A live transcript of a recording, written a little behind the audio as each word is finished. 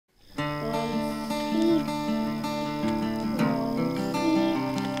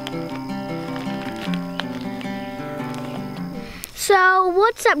So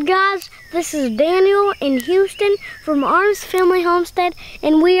what's up, guys? This is Daniel in Houston from Arms Family Homestead,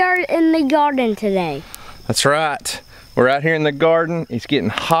 and we are in the garden today. That's right. We're out here in the garden. It's getting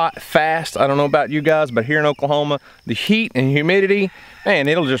hot fast. I don't know about you guys, but here in Oklahoma, the heat and humidity, man,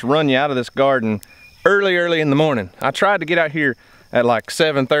 it'll just run you out of this garden early in the morning. I tried to get out here at like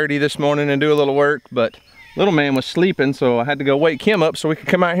 7:30 this morning and do a little work, but little man was sleeping, so I had to go wake him up so we could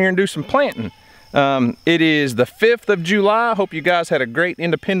come out here and do some planting. It is the 5th of July. I hope you guys had a great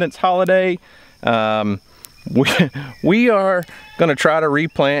Independence holiday. We are gonna try to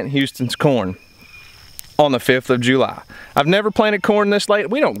replant Houston's corn on the 5th of July. I've never planted corn this late.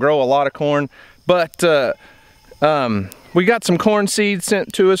 We don't grow a lot of corn, but we got some corn seeds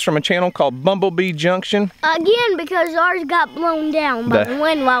sent to us from a channel called Bumblebee Junction. Again, because ours got blown down by the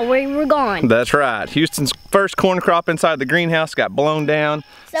wind while we were gone. That's right. Houston's first corn crop inside the greenhouse got blown down.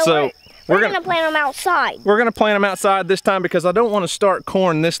 So we're gonna plant them outside. We're gonna plant them outside this time because I don't want to start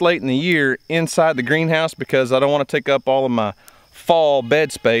corn this late in the year inside the greenhouse because I don't want to take up all of my fall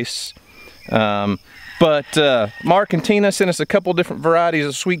bed space. But Mark and Tina sent us a couple different varieties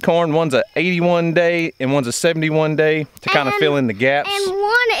of sweet corn. One's a 81 day and one's a 71 day to kind of fill in the gaps. And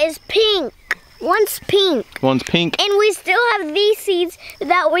one is pink. One's pink. One's pink. And we still have these seeds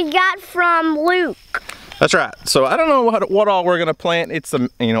that we got from Luke. That's right. So I don't know what all we're gonna plant. It's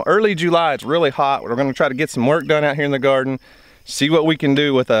early July. It's really hot. We're gonna try to get some work done out here in the garden. See what we can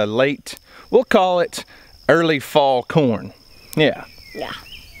do with a late, we'll call it early fall corn. Yeah. Yeah.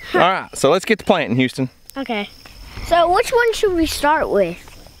 All right, so let's get to planting, Houston. Okay. So which one should we start with?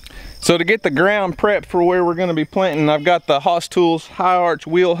 So to get the ground prepped for where we're gonna be planting, I've got the Haas Tools high arch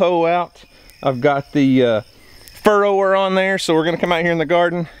wheel hoe out. I've got the furrower on there, so we're gonna come out here in the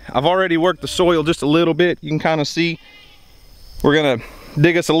garden. I've already worked the soil just a little bit. You can kind of see. We're gonna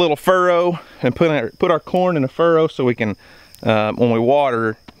dig us a little furrow and put our corn in a furrow so we can, when we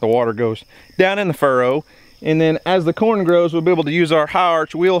water, the water goes down in the furrow. And then as the corn grows, we'll be able to use our high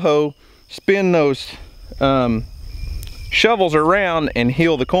arch wheel hoe, spin those shovels around and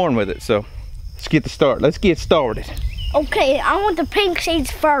heel the corn with it. So let's get started. Okay, I want the pink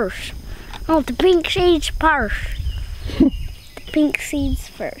seeds first. I want the pink seeds first. The pink seeds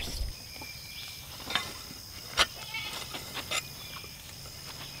first.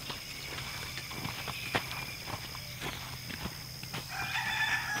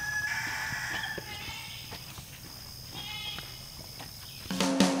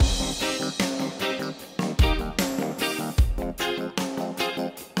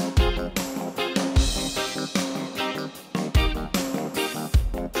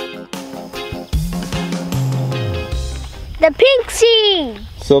 The pink seed.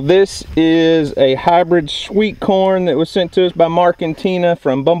 So this is a hybrid sweet corn that was sent to us by Mark and Tina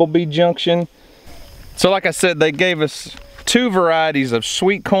from Bumblebee Junction. So like I said, they gave us two varieties of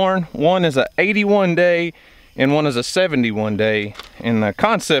sweet corn. One is a 81 day and one is a 71 day. And the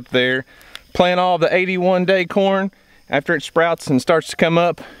concept there, plant all the 81 day corn. After it sprouts and starts to come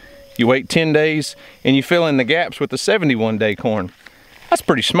up, you wait 10 days and you fill in the gaps with the 71 day corn. That's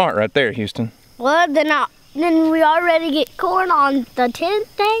pretty smart right there, Houston. Well, then we already get corn on the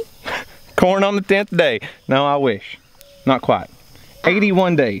 10th day? Corn on the 10th day. No, I wish. Not quite.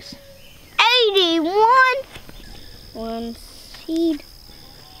 81 days. 81? One seed.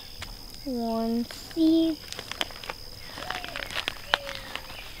 One seed.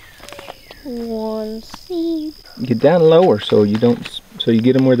 One seed. Get down lower so you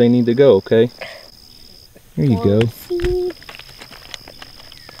get them where they need to go, okay? There you go. Seed.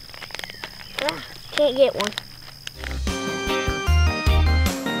 Can't get one.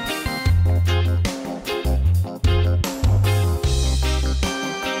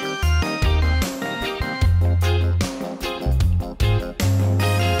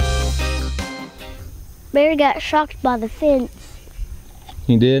 Barry got shocked by the fence.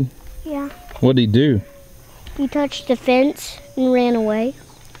 He did? Yeah. What'd he do? He touched the fence and ran away.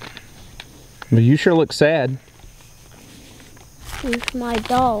 But you sure look sad. He's my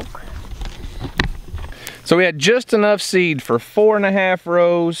dog. So we had just enough seed for 4.5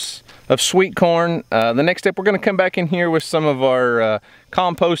 rows of sweet corn. The next step, we're gonna come back in here with some of our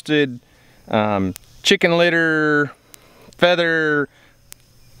composted chicken litter, feather,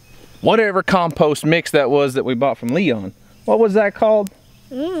 whatever compost mix that was that we bought from Leon. What was that called?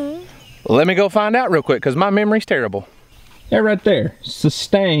 Let me go find out real quick because my memory's terrible. That right there,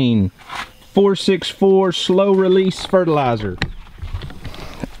 Sustain 464 slow release fertilizer.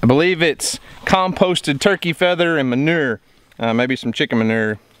 I believe it's composted turkey feather and manure, maybe some chicken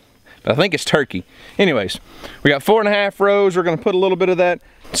manure, but I think it's turkey. Anyways, we got 4.5 rows. We're gonna put a little bit of that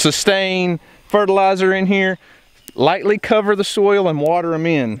Sustain fertilizer in here. lightly cover the soil and water them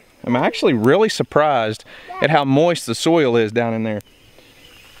in. I'm actually really surprised at how moist the soil is down in there.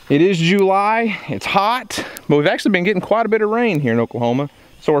 It is July, it's hot, but we've actually been getting quite a bit of rain here in Oklahoma.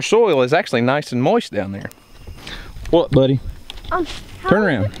 So our soil is actually nice and moist down there. What, buddy? Turn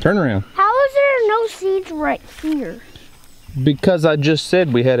around, turn around. How is there no seeds right here? Because I just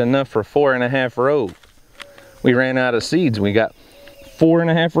said we had enough for 4.5 rows. We ran out of seeds. We got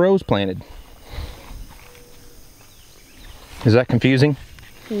 4.5 rows planted. Is that confusing?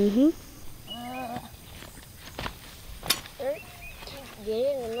 Mm-hmm.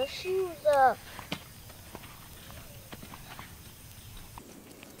 Getting my shoes up.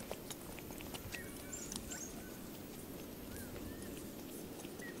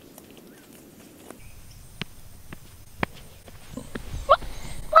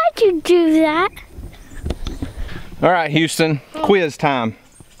 Why'd you do that? All right, Houston, quiz time.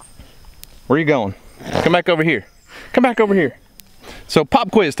 Where are you going? Come back over here. Come back over here. So pop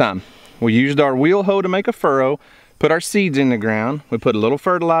quiz time. We used our wheel hoe to make a furrow, put our seeds in the ground. We put a little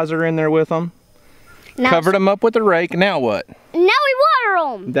fertilizer in there with them. Covered them up with a rake. Now what? Now we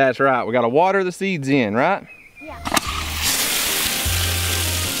water them. That's right. We got to water the seeds in, right? Yeah.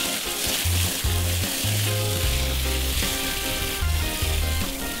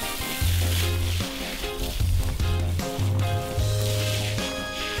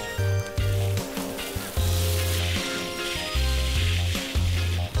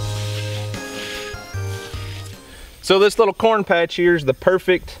 So this little corn patch here is the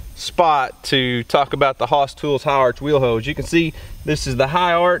perfect spot to talk about the Haas Tools high arch wheel hoe. As you can see, this is the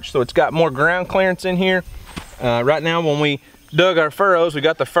high arch, so it's got more ground clearance in here. Right now when we dug our furrows, we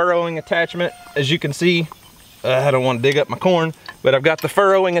got the furrowing attachment. As you can see, I don't want to dig up my corn, but I've got the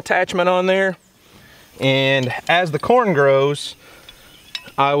furrowing attachment on there. And as the corn grows,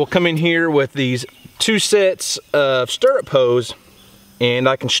 I will come in here with these 2 sets of stirrup hoes, and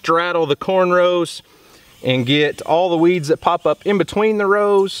I can straddle the corn rows and get all the weeds that pop up in between the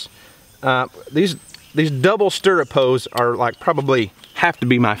rows. These double stirrup hoes are like probably have to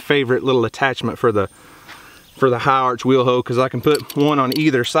be my favorite little attachment for the high arch wheel hoe, because I can put one on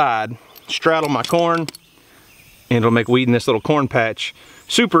either side, straddle my corn, and it'll make weeding this little corn patch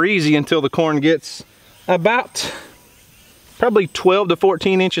super easy until the corn gets about probably 12 to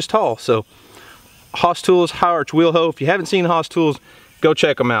 14 inches tall. So Haas Tools high arch wheel hoe. If you haven't seen Haas Tools, go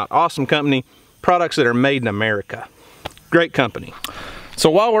check them out. Awesome company. Products that are made in America. Great company.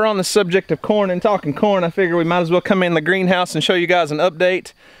 So while we're on the subject of corn and talking corn, I figure we might as well come in the greenhouse and show you guys an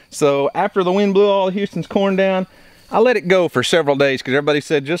update. So after the wind blew all of Houston's corn down, I let it go for several days because everybody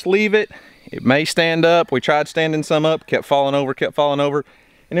said just leave it. It may stand up. We tried standing some up, kept falling over,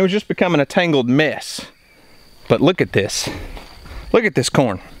 and it was just becoming a tangled mess. But look at this. Look at this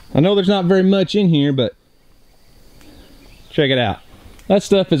corn. I know there's not very much in here, but check it out. That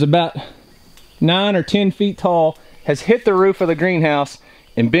stuff is about 9 or 10 feet tall, has hit the roof of the greenhouse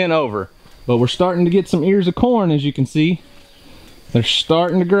and bent over. But we're starting to get some ears of corn, as you can see. They're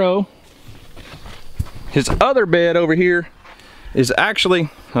starting to grow. His other bed over here is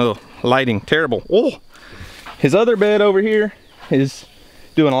actually, oh, lighting, terrible. Oh, his other bed over here is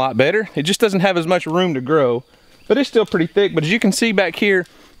doing a lot better. It just doesn't have as much room to grow, but it's still pretty thick. But as you can see back here,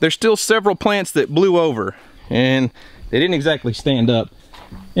 there's still several plants that blew over and they didn't exactly stand up.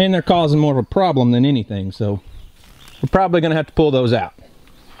 And they're causing more of a problem than anything, so we're probably gonna have to pull those out.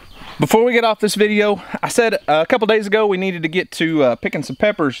 Before we get off this video, I said a couple days ago we needed to get to picking some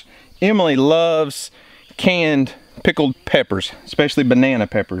peppers. Emily loves canned pickled peppers, especially banana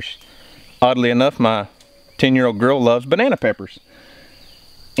peppers. Oddly enough, my 10-year-old girl loves banana peppers.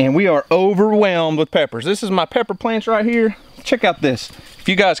 And we are overwhelmed with peppers. This is my pepper plants right here. Check out this. If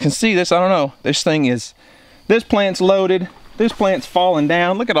you guys can see this, I don't know. This plant's loaded. This plant's falling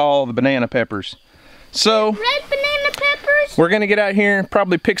down. Look at all the banana peppers. So red banana peppers? We're gonna get out here and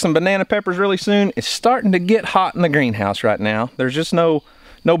probably pick some banana peppers really soon. It's starting to get hot in the greenhouse right now. There's just no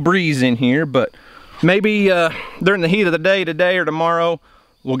breeze in here, but maybe during the heat of the day, today or tomorrow,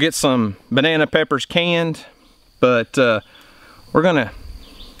 we'll get some banana peppers canned. But we're gonna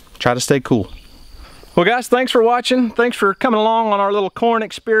try to stay cool. Well guys, thanks for watching. Thanks for coming along on our little corn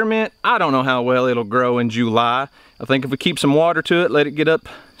experiment. I don't know how well it'll grow in July. I think if we keep some water to it, let it get up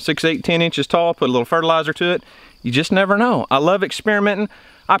 6, 8, 10 inches tall, put a little fertilizer to it, you just never know. I love experimenting.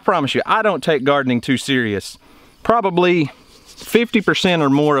 I promise you, I don't take gardening too serious. Probably 50% or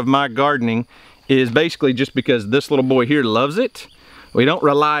more of my gardening is basically just because this little boy here loves it. We don't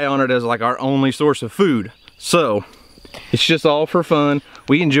rely on it as like our only source of food. So it's just all for fun.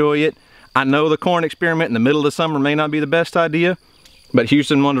 We enjoy it. I know the corn experiment in the middle of the summer may not be the best idea, but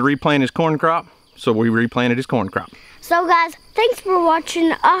Houston wanted to replant his corn crop. so we replanted his corn crop. So guys, thanks for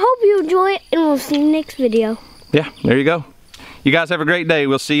watching. I hope you enjoy it, and we'll see you next video. Yeah, there you go. You guys have a great day.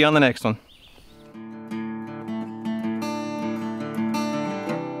 We'll see you on the next one.